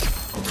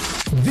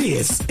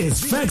This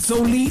is Facts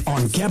Only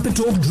on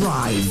Capital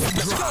Drive.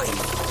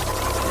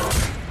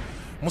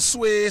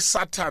 Musi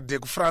Saturday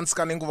kuFrance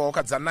kanenguva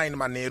wakadza 9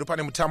 manheru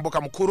pane mutambo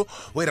kamukuru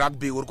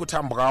werugby uri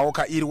kutambwawo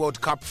kairi World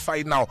Cup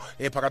final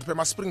pakati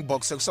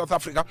pemaSpringboks eku-South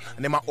Africa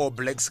nema-All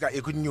Blacks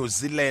eku-New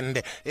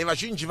Zealand.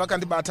 Vazhinji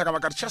vakandibata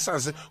vakati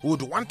Chasers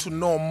would want to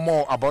know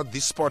more about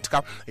this sport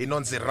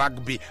inonzi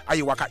rugby.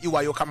 Aiwa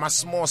iwayo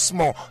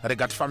small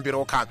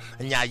regatifambirawo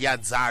nyaya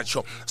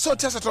dzacho. So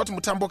tesa toti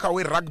mutambo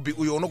werugby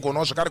uyo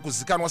unogonawo zvakare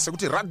kuzikanwa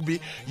sekuti rugby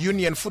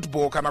union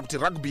football kana kuti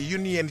rugby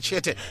union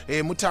chete.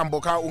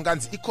 Mutambo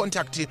unganzi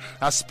i-contact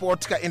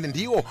sport and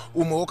ndiwo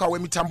umwe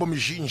wemitambo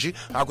mizhinji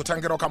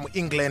kutangira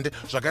muEngland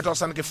zvakaita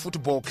sanike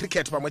football,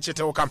 cricket pamwe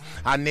chete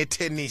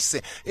netennis.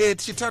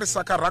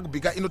 Tichitarisa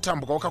rugby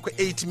inotambwa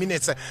kwe8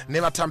 minutes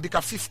nevatambi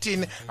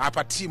 15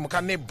 patimu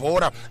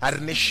kanebhora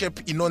rine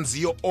shape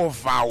inonzi yo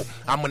oval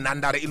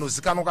munhandare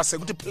inozikanwa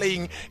sekuti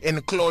playing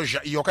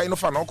enclosure iyo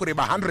inofanira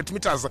kureba 100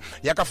 meters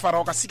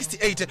yakafarawo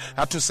 68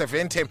 to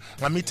 70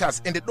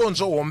 meters and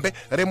donzvo hombe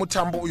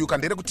remutambo uyu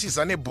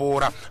nderekutiza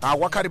nebhora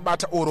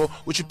wakaribata oro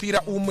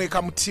uchipira umwe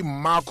kamutimu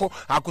mako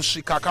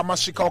akusvika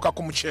kamasvikawo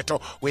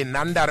kumucheto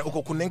wenhandare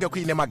uko kunenge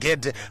kuine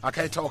magedhe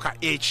akaitawo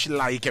H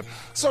like.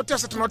 So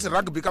tese tinoti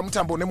rugby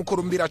kamutambo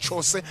nemukurumbira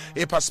chose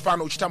pasi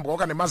pano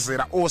uchitambwawo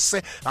nemazera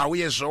ose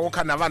uyezvewo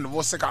kana vanhu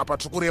vose apa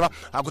tikureva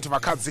kuti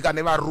vakadzi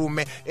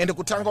nevarume ende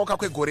kutangawo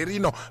kwegore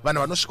rino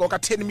vanhu vanosvikawo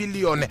 10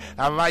 million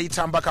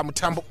vaitamba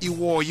kamutambo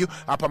iwoyu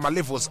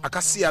pamalevels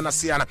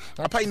akasiyana-siyana.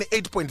 Paine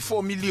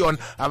 8.4 million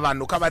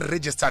vanhu kavari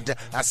registered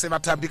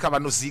sevatambi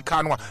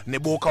kavanozivikanwa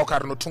neboka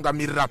rinotungamirira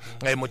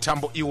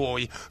mutambo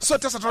iwoyi. So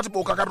tesa tinoti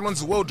boka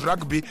rinonzi World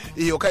Rugby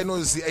iyo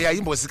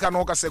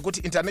yaimbozikanwa sekuti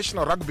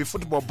International Rugby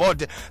Football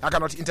Board kana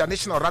kuti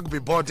International Rugby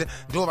Board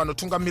ndo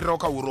vanotungamirira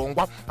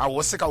urongwa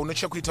hwose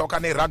hunechekuita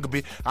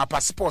nerugby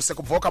pasi pose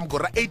kubva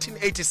mugore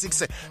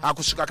ra1886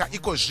 kusvika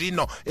iko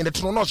zvino. Ende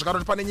tinoonawo zvakare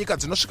kuti pane nyika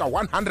dzinosvika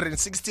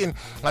 116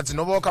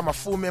 dzinovawo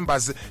mafull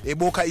members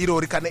eboka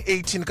irori kane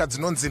 18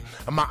 kadzinonzi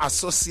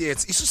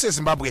ma-associates. Isu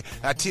seZimbabwe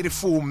tiri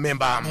full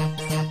member.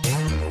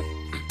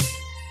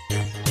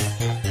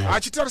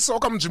 Achitarisawo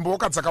kamunzvimbo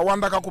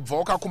dzakawanda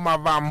kakubvawo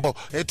kumavambo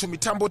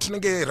tumitambo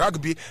tunenge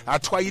rugby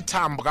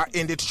twaitambwa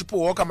ende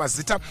tichipuwawo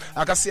kamazita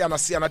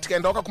akasiyana-siyana.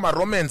 Tikaendawo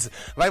kumaRomans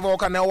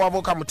vaivawo nawo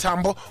wavo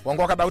kamutambo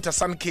wanga wakada kuita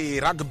Sunke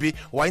rugby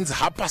wainzi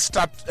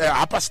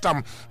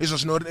Happerstam,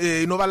 izvo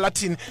inova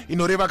Latin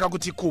inoreva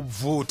kuti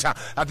kubvuta.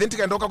 Then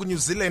tikaendawo kuNew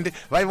Zealand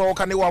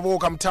vaivawo newavo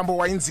kamutambo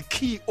wainzi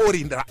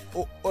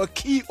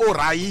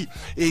Ki-Orai,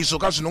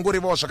 izvo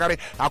zvinongorevawo zvakare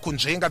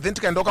kunzvenga. Then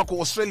tikaendawo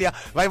kuAustralia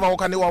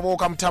vaivawo newavo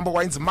kamutambo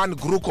wainzi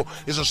Gruko,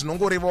 izvo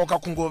zvinongorevawo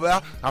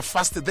kungova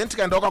fast. Then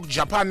tikaendawo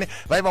kuJapan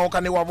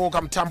vaivawo newavo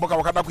kamutambo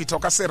wakada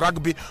kuitawo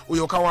serugby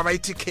uyo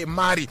wavaiti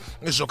Kemari,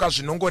 izvo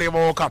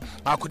zvinongorevawo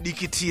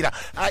kudikitira.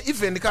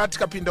 Even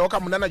tikapindawo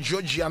munana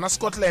Georgia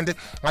naScotland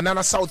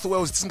nana South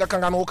Wales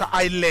tisingakanganwawo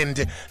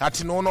kaIreland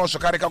tinoonawo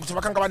zvakare kuti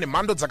vakanga vane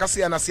mhando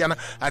dzakasiyana-siyana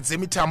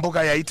dzemitambo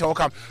yaitawo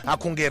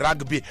kunge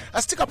rugby.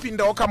 Asi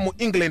tikapindawo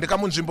muEngland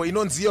kamunzvimbo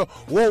inonziyo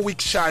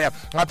Warwickshire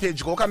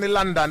pedyo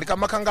neLondon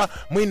kamakanga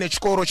muine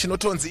chikoro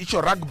chinotonzi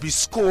icho rugby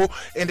school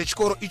ende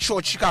chikoro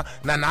ichochika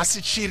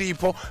nanhasi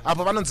chiripo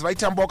apo vanonzi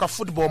vaitambawo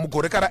football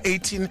mugore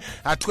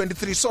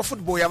ra1823. So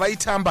football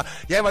yavaitamba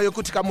yaiva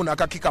yokuti munhu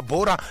akakika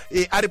bhora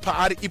ari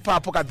paari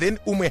ipapo then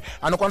umwe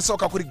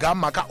anokwanisawo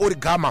kurigama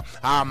origama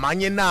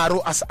mhanye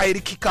naro asi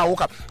airikikawo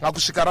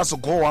kusvika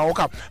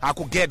razogohwawo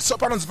kuged. So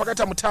panonzi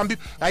pakaita mutambi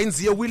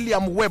ainziye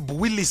William Webb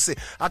Willis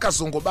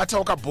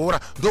akazongobatawo bhora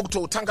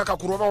ndokutotanga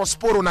kurovawo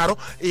sporo naro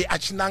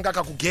achinanga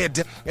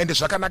kuged ende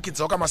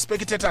zvakanakidzawo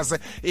kamaspectators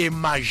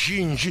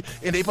mazhinji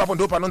ende ipapo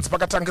ndo panonzi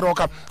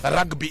pakatangirawo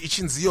rugby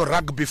ichinziyo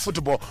rugby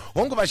football.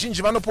 Hongu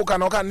vazhinji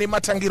vanopokanawo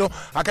nematangiro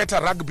akaita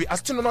rugby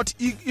asi tinoona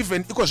kuti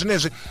even iko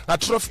zvinezvi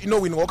trophy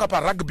inowinwawo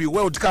parugby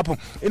World Cup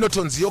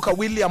inotonziyo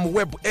William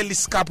Webb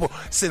Ellis Cup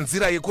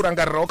senzira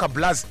yekurangarirawo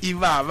Blues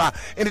ivava.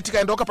 Ende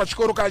tikaendawo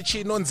pachikoro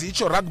chinonzi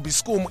icho rugby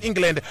school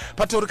muEngland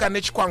patorika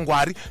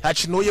nechikwangwari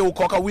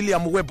chinoyeuka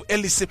William Webb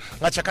Ellis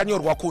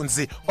chakanyorwa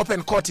kunzi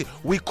open court,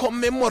 we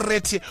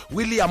commemorate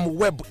William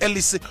Webb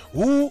Ellis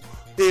who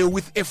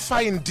with a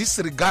fine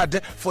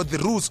disregard for the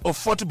rules of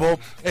football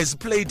as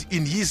played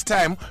in his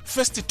time,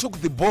 first took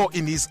the ball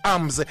in his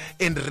arms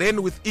and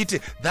ran with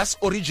it, thus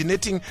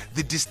originating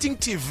the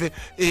distinctive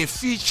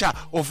feature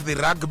of the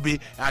rugby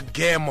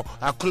game,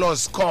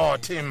 close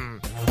court.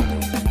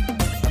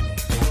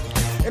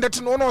 Ende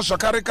tinoonawo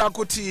zvakare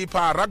kuti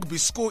parugby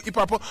school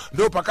ipapo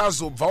ndo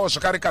pakazobvawo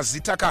zvakare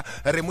zita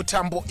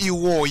remutambo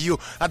iwoyu.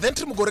 Then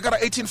tiri mugore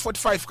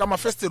ra1845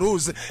 kamafirst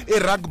rules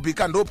erugby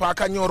ndo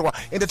paakanyorwa.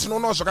 Ende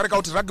tinoonawo zvakare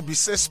kuti rugby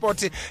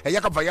sesport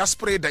yakabva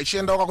yaspreada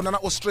ichiendawo kunana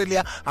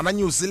Australia, ana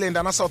New Zealand,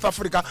 ana South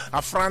Africa,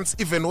 France,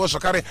 evenwo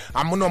zvakare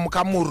muno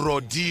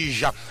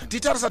muRhodesia.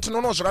 Titarisa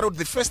tinoonawo zvakare kuti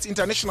the first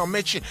international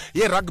match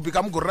yerugby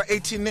kamugore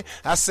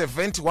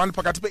ra1871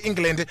 pakati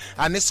peEngland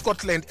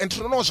neScotland. And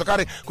tinoonawo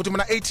zvakare kuti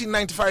muna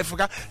 1890 1995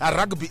 ka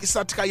rugby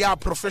isatika ya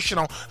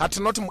professional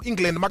atinoti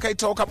muEngland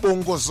makaitawo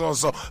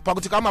kabongozozo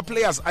pakuti kama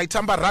players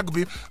aitamba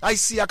rugby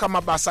aisiya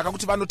kamabasa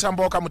kakuti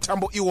vanotambawo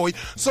kamutambo iwoyi.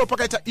 So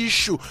pakaita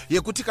issue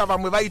yekuti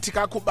vamwe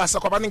vaitika kubasa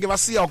kwavanenge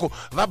vasiyako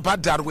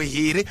vabhadharwe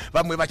here,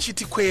 vamwe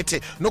vachiti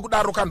kwete,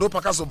 nokudaro ndo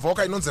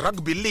pakazobvawo inonzi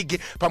rugby league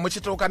pamwe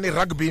chete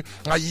nerugby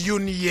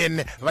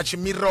union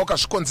vachimirirawo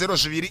zvikonzero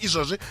zviviri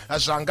izvozvi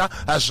zvanga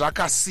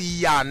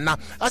zvakasiyana.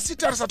 Asi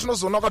tarisa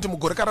tinozoona kuti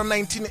mugore kara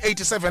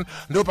 1987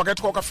 ndo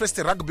pakaitwa first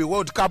rugby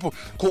world cup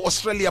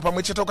kuAustralia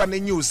pamwe chete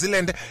neNew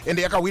Zealand,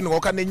 ende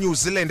yakawinwa neNew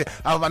Zealand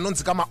avo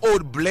vanonzi kama All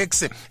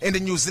Blacks,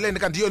 and New Zealand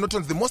kandiyo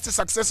inotonzi the most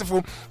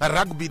successful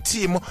rugby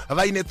team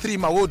vaine 3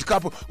 maworld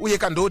cup, uye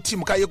ndo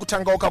team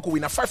yekutanga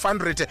kuwina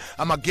 500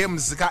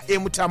 games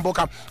emutambo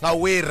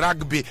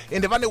werugby,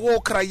 ende vane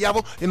war cry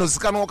yavo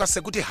inozikanwa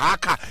sekuti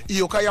haka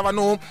iyo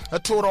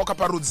yavanotorawo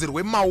parudzi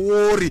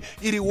rwemaori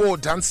iri war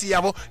dance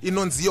yavo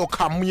inonzi iyo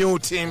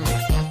community.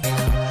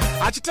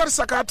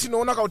 Achitarisa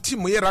tinoona kuti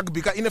timu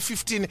yerugby ine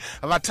 15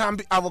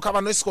 vatambi avo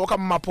kavanoiswawo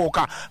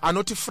mumapoka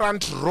anoti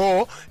front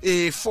row,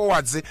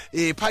 forwards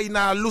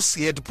paina loose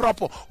head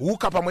prop,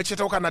 huka pamwe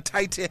chete na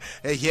tight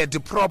head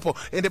prop,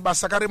 ende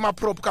basa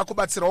remaprop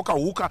kakubatsirawo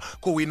huka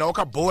kuwinawo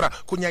bhora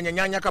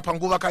kunyanyanyanya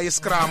panguva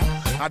yescrum.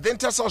 Then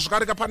tasawo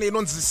zvakare pane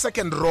inonzi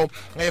second row,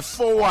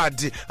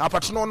 forward apa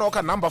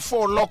tinoonawo number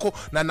 4 loko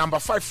na number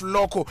 5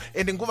 loko,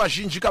 ende nguva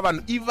zhinji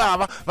vanhu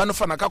ivava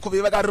vanofanira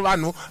kuve vari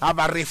vanhu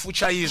varefu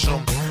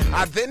chaizvo.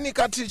 Then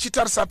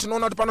chitarisa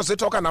tinoona kuti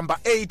panozoitawo number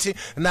 8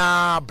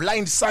 na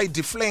blind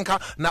side flanker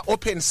na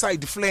open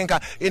side flanker,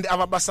 and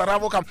ava basa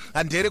ravo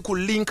ndere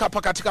kulinka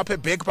pakati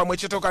peback pamwe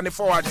chete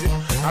neforward.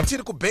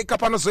 Atiri kuback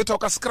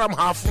panozoitawo scrum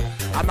half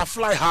ana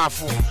fly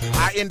half,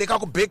 ende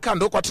kuback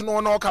ndo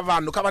kwatinoonawo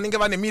vanhu kavanenge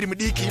vane miri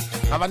midiki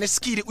vane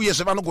skill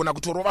uyezve vanogona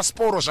kutorova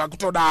sporo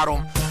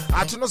zvakutodaro.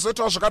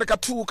 Tinozoitawo zvakare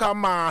 2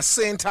 kama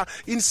center,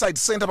 inside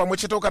center pamwe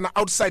chete na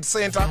outside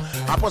center,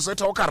 apo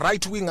zoitawo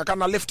right winger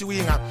kana left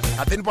winger,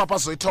 then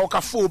pazoitawo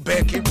full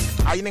back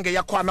ainenge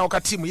yakwanawo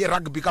timu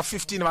yerugby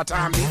 15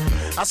 vatambi.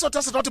 Asi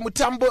tasita kuti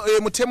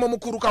mutemo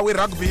mukuru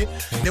werugby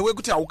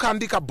ndewekuti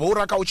haukandi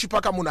bhora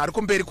kauchipa munhu ari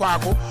kumberi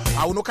kwako,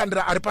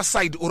 haunokandira ari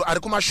paside oro ari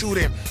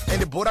kumashure,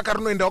 ende bhora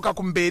karinoendawo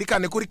kumberi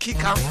kana kuri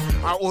kika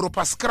oro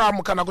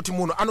pascrum, kana kuti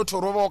munhu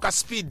anotorovawo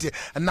speed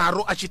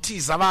naro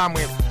achitiza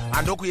vamwe,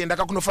 andokuenda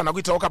kunofanira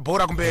kuitawo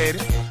bhora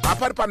kumberi.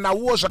 Apari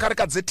panauwo zvakare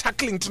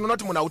tackling tinoona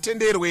kuti munhu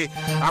hautenderwe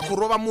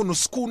kurova munhu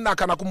skuna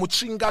kana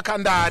kumutsvinga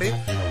kandare,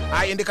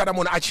 ende kana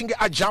munhu achinge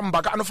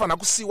ajamba anofanira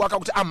kusiyiwa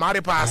kuti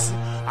amhare pasi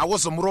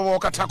awozomurovawo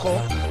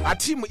tako.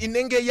 Timu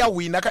inenge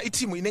yawina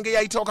itimu inenge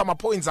yaitawo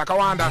mapoints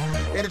akawanda,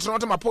 ende tinoona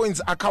kuti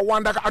mapoints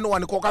akawanda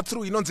anowanikwa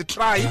through inonzi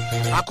try,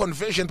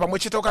 conversion pamwe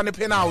chete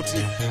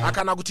nepenalty,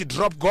 kana kuti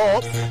drop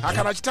goal.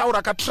 Kana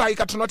achitaura try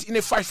tinoona kuti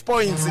ine 5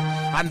 points,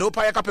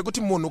 andopaya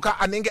pekuti munhu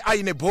anenge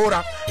aine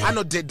bhora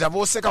anodhedha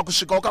vose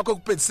kusvikawo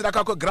kwekupedzisira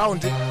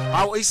kweground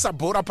aoisa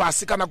bhora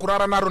pasi kana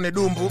kurara naro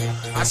nedumbu.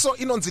 So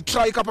inonzi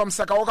try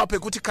pamusakawo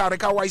pekuti kare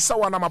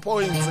waisawana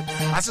mapoints,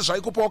 asi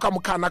zvaikupawo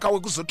mukana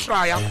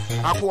wekuzotrya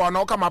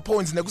akuwanawo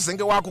mapoints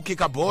nekuzenge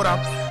wakukika bhora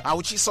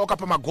uchiisawo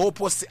pamagoal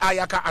post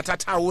aya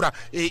atataura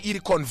iri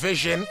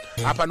conversion,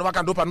 apa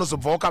ndo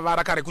panozobvawo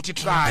kavara kare kuti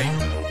try.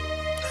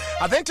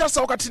 Then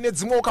tasawo tine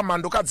dzimwewo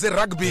mhando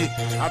dzerugby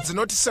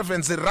dzinoti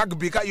 7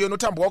 dzerugby iyo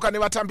inotambwawo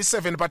nevatambi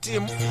 7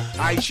 patimu,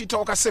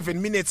 ichiitawo 7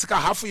 minutes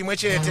hafu imwe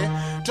chete.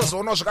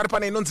 Tozoonawo zvakare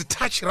pane inonzi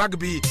touch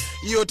rugby,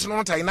 iyo tinoona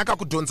kuti haina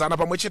kudhonzana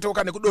pamwe chete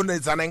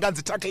nekudonhedzana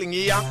inganzi tackling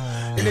iya.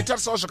 Ine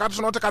tarisawo zvakare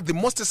tinoona kuti the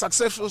most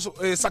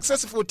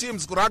successful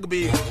teams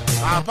kurugby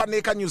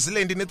pane New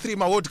Zealand ine 3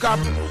 maworld cup,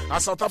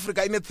 South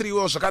Africa ine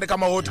 3 zvakare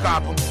maworld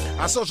cup.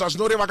 So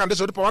zvazvinoreva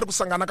ndezvekuti pavari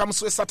kusangana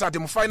musi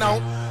weSaturday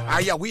mufinal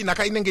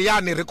yawina inenge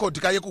yane record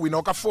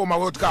yekuwinawo 4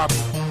 maworld cup.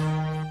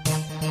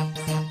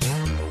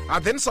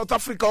 Then South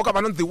Africa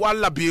vanonzi the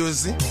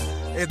Wallabies,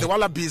 the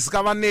Wallabies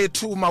vane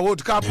 2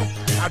 maworld cup,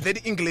 then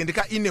England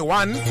ine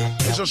 1.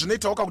 Izvo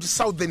zvinoitawo kuti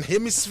Southern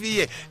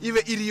Hemisphere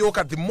ive iriyo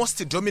the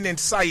most dominant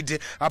side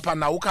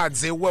panhauka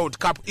dzeworld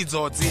cup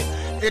idzodzi.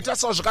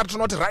 Tasawo zvakare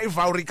tinoti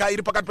rivalry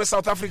iri pakati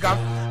peSouth Africa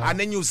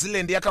neNew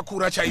Zealand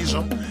yakakura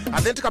chaizvo.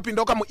 Then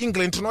tikapindawo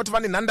muEngland tinoti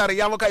vane nhandare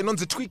yavo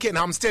inonzi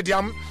Twickenham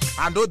Stadium,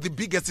 ando the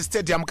biggest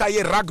stadium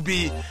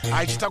yerugby,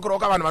 ichitakurawo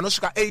vanhu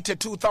vanosvika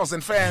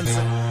 82,000 fans.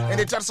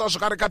 Ende tarisawo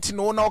zvakare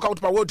tinoonawo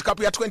kuti paworld cup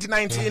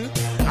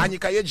ya2019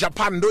 nyika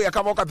yeJapan ndo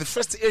yakavawo the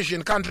first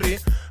Asian country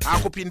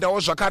kupindawo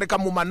zvakare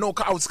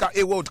mumaknockouts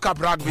eworld cup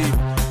rugby.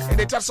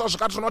 Ende tarisawo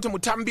zvakare tinoona kuti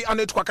mutambi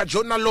anoitwa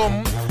Jonah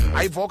Lomu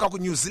aibvawo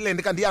kuNew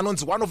Zealand ndiye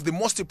anonzi one of the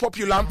most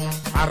popular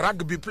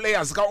rugby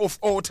players of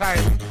all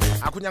time,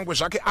 akunyangwe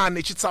zvake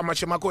ane chitsama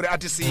chemakore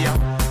atisiya.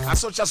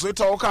 Asi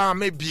chazoitawo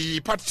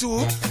maybe part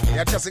 2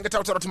 yatichazenge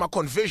tautaura kuti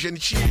maconversion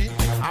chii,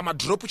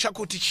 amadrop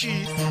chakuti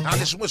chii,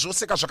 nezvimwe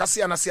zvose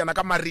zvakasiyana siyana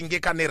kamaringe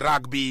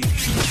rugby.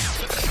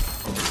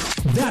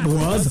 That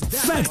was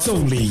Facts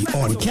Only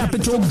on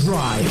Capital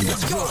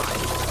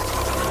Drive.